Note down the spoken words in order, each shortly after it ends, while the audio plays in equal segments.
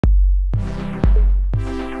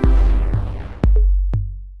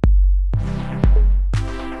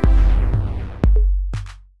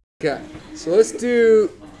Okay, so let's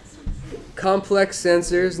do complex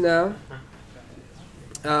sensors now.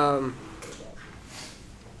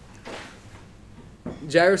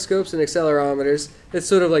 Gyroscopes and accelerometers, it's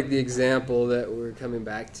sort of like the example that we're coming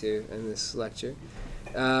back to in this lecture,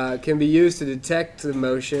 can be used to detect the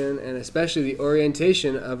motion and especially the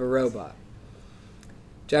orientation of a robot.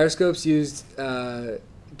 Gyroscopes used to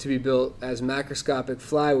be built as macroscopic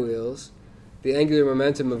flywheels, the angular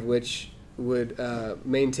momentum of which would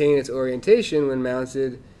maintain its orientation when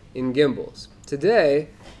mounted in gimbals. Today,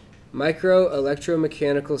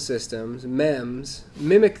 micro-electromechanical systems, MEMS,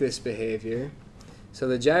 mimic this behavior, so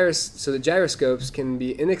the gyroscopes can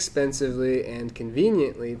be inexpensively and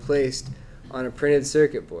conveniently placed on a printed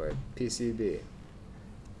circuit board, PCB.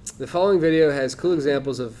 The following video has cool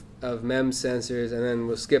examples of MEMS sensors, and then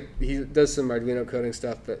we'll skip. He does some Arduino coding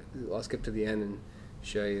stuff, but I'll skip to the end and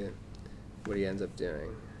show you what he ends up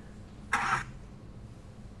doing.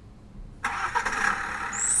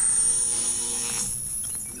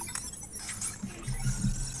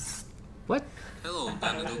 What? Hello,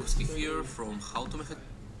 Dan Adolski here from How to Make.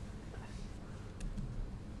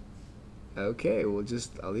 Okay,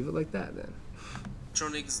 I'll leave it like that then.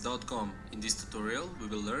 Robotics.com. In this tutorial, we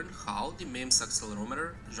will learn how the MEMS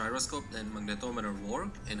accelerometer, gyroscope and magnetometer work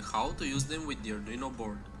and how to use them with the Arduino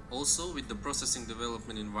board. Also, with the processing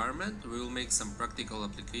development environment, we will make some practical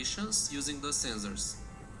applications using the sensors.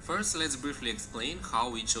 First, let's briefly explain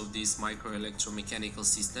how each of these micro-electromechanical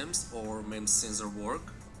systems or MEMS sensor work.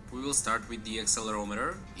 We will start with the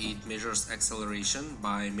accelerometer. It measures acceleration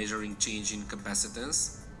by measuring change in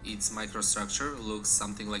capacitance. Its microstructure looks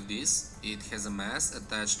something like this. It has a mass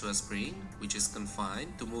attached to a spring, which is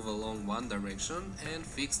confined to move along one direction and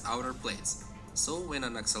fixed outer plates. So when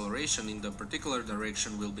an acceleration in the particular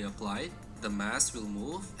direction will be applied, the mass will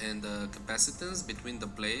move and the capacitance between the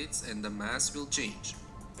plates and the mass will change.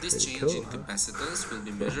 This change in capacitance will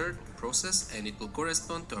be measured, processed, and it will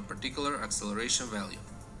correspond to a particular acceleration value.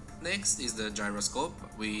 Next is the gyroscope,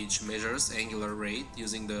 which measures angular rate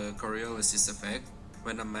using the Coriolis effect.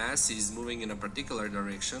 When a mass is moving in a particular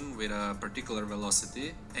direction with a particular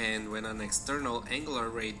velocity, and when an external angular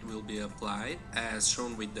rate will be applied, as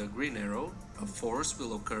shown with the green arrow, a force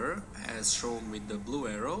will occur, as shown with the blue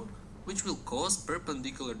arrow, which will cause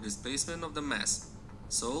perpendicular displacement of the mass.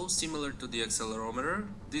 So, similar to the accelerometer,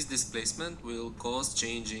 this displacement will cause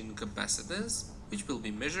change in capacitance, which will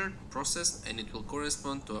be measured, processed, and it will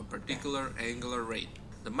correspond to a particular angular rate.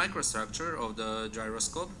 The microstructure of the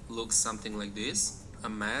gyroscope looks something like this. A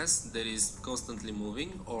mass that is constantly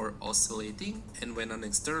moving or oscillating, and when an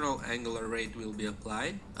external angular rate will be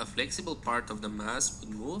applied, a flexible part of the mass would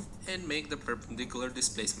move and make the perpendicular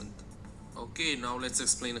displacement. Okay, now let's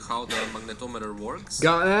explain how the magnetometer works.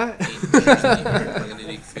 Got that? It measures the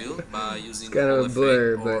magnetic field by using It's kind of a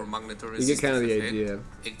blur, but magnetoresistive you get kind of the effect. idea.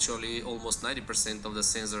 Actually, almost 90% of the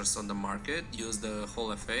sensors on the market use the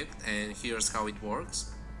Hall effect, and here's how it works.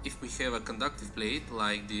 If we have a conductive plate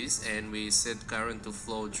like this and we set current to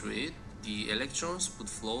flow through it, the electrons would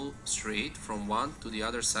flow straight from one to the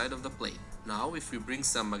other side of the plate. Now, if we bring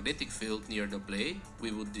some magnetic field near the plate, we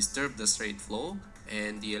would disturb the straight flow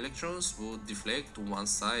and the electrons would deflect to one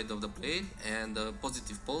side of the plate and the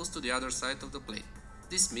positive poles to the other side of the plate.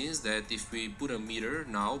 This means that if we put a meter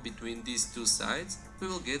now between these two sides, we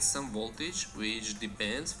will get some voltage which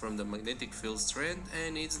depends from the magnetic field strength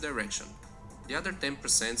and its direction. The other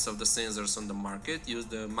 10% of the sensors on the market use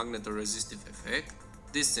the magnetoresistive effect.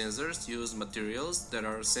 These sensors use materials that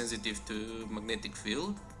are sensitive to magnetic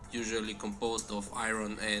field, usually composed of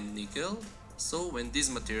iron and nickel. So when these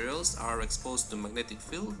materials are exposed to magnetic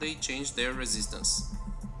field, they change their resistance.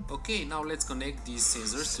 Okay, now let's connect these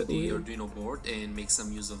sensors to the Arduino board and make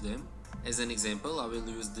some use of them. As an example, I will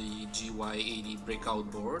use the GY80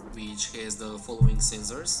 breakout board, which has the following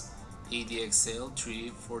sensors. ADXL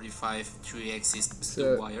 345 3-axis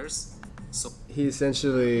wires. So he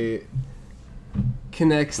essentially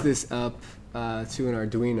connects this up to an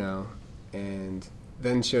Arduino and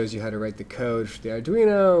then shows you how to write the code for the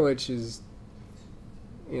Arduino, which is,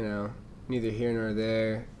 you know, neither here nor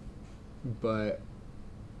there, but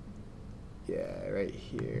yeah, right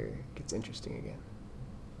here it gets interesting again.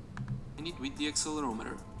 And it with the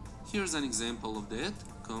accelerometer. Here's an example of that,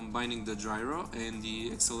 combining the gyro and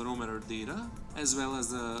the accelerometer data, as well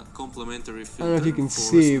as a complementary filter. I don't know if you can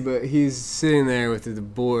see, but he's sitting there with the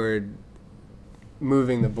board,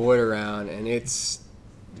 moving the board around, and it's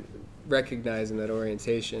recognizing that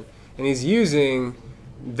orientation. And he's using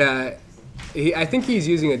that, I think he's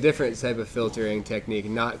using a different type of filtering technique,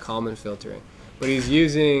 not common filtering. But he's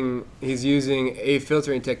using a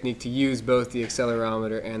filtering technique to use both the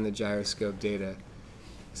accelerometer and the gyroscope data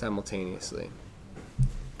simultaneously.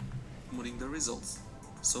 Moving the results.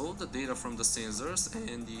 So the data from the sensors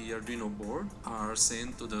and the Arduino board are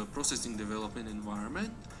sent to the processing development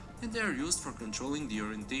environment, and they are used for controlling the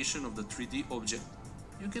orientation of the 3D object.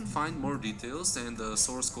 You can find more details and the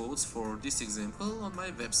source codes for this example on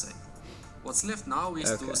my website. What's left now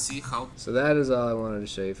is to see how... So that is all I wanted to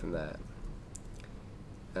show you from that.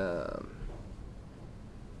 How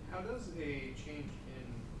does a change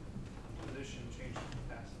in position change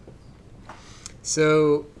the capacitance?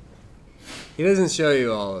 So he doesn't show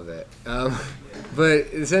you all of it, but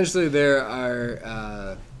essentially there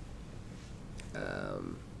are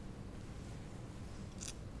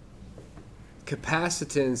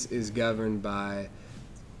capacitance is governed by,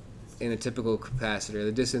 in a typical capacitor,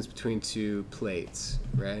 the distance between two plates,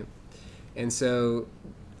 right? And so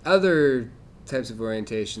other types of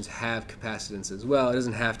orientations have capacitance as well. It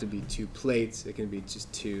doesn't have to be two plates. It can be just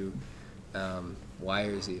two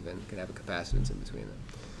wires even. It can have a capacitance in between them.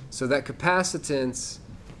 So that capacitance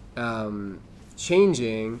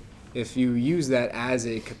changing, if you use that as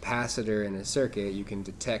a capacitor in a circuit, you can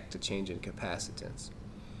detect a change in capacitance.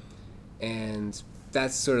 And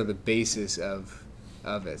that's sort of the basis of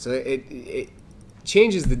it. So it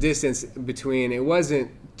changes the distance between, it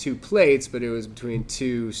wasn't two plates, but it was between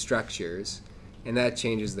two structures, and that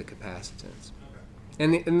changes the capacitance.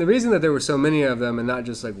 Okay. And the reason that there were so many of them and not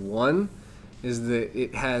just like one is that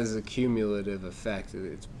it has a cumulative effect.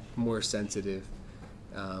 It's more sensitive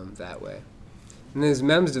that way. And these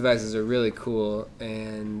MEMS devices are really cool,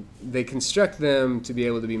 and they construct them to be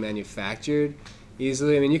able to be manufactured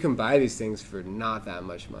easily. I mean, you can buy these things for not that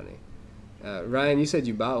much money. Ryan, you said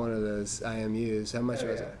you bought one of those IMUs. How much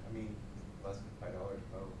was it? I mean, less than $5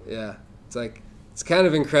 probably. Yeah, it's kind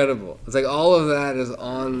of incredible. It's like all of that is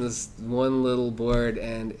on this one little board,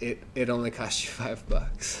 and it only costs you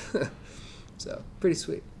 $5. So pretty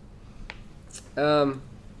sweet.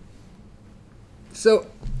 So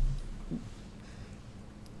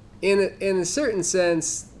in a certain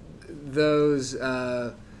sense, those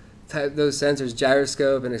sensors,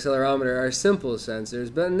 gyroscope and accelerometer, are simple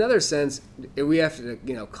sensors. But in another sense, we have to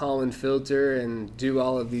call and filter and do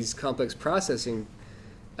all of these complex processing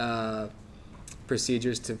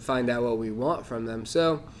procedures to find out what we want from them.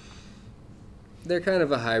 So they're kind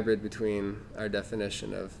of a hybrid between our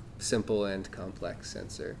definition of simple and complex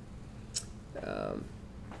sensor.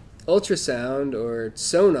 Ultrasound or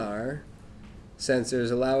sonar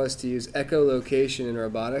sensors allow us to use echolocation in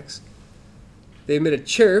robotics. They emit a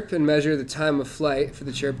chirp and measure the time of flight for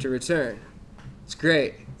the chirp to return. It's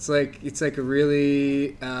great. It's like a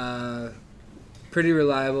really pretty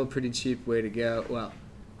reliable, pretty cheap way to go. Well,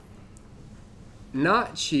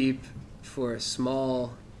 not cheap for a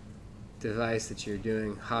small device that you're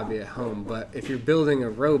doing hobby at home, but if you're building a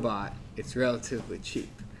robot, it's relatively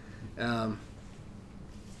cheap.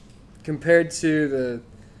 Compared to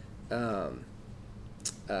the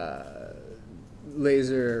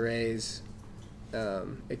laser arrays,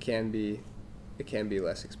 it can be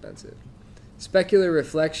less expensive. Specular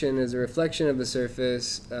reflection is a reflection of the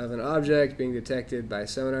surface of an object being detected by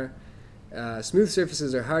sonar. Smooth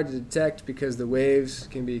surfaces are hard to detect because the waves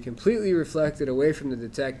can be completely reflected away from the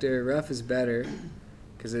detector. Rough is better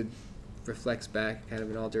because it reflects back kind of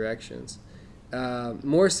in all directions.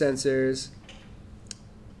 More sensors,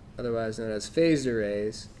 otherwise known as phased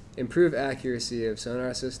arrays, improve accuracy of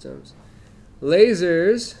sonar systems.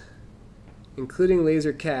 Lasers, including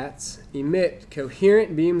laser cats, emit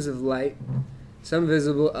coherent beams of light, some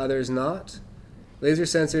visible, others not. Laser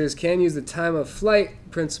sensors can use the time of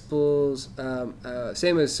flight principles,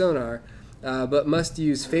 same as sonar, but must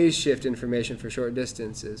use phase shift information for short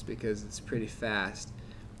distances because it's pretty fast.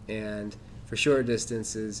 And for short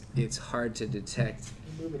distances, it's hard to detect.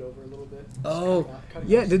 You move it over a little bit. Oh,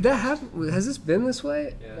 yeah, did that happen? Has this been this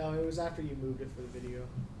way? Yeah. No, it was after you moved it for the video.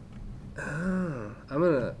 Oh, I'm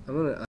gonna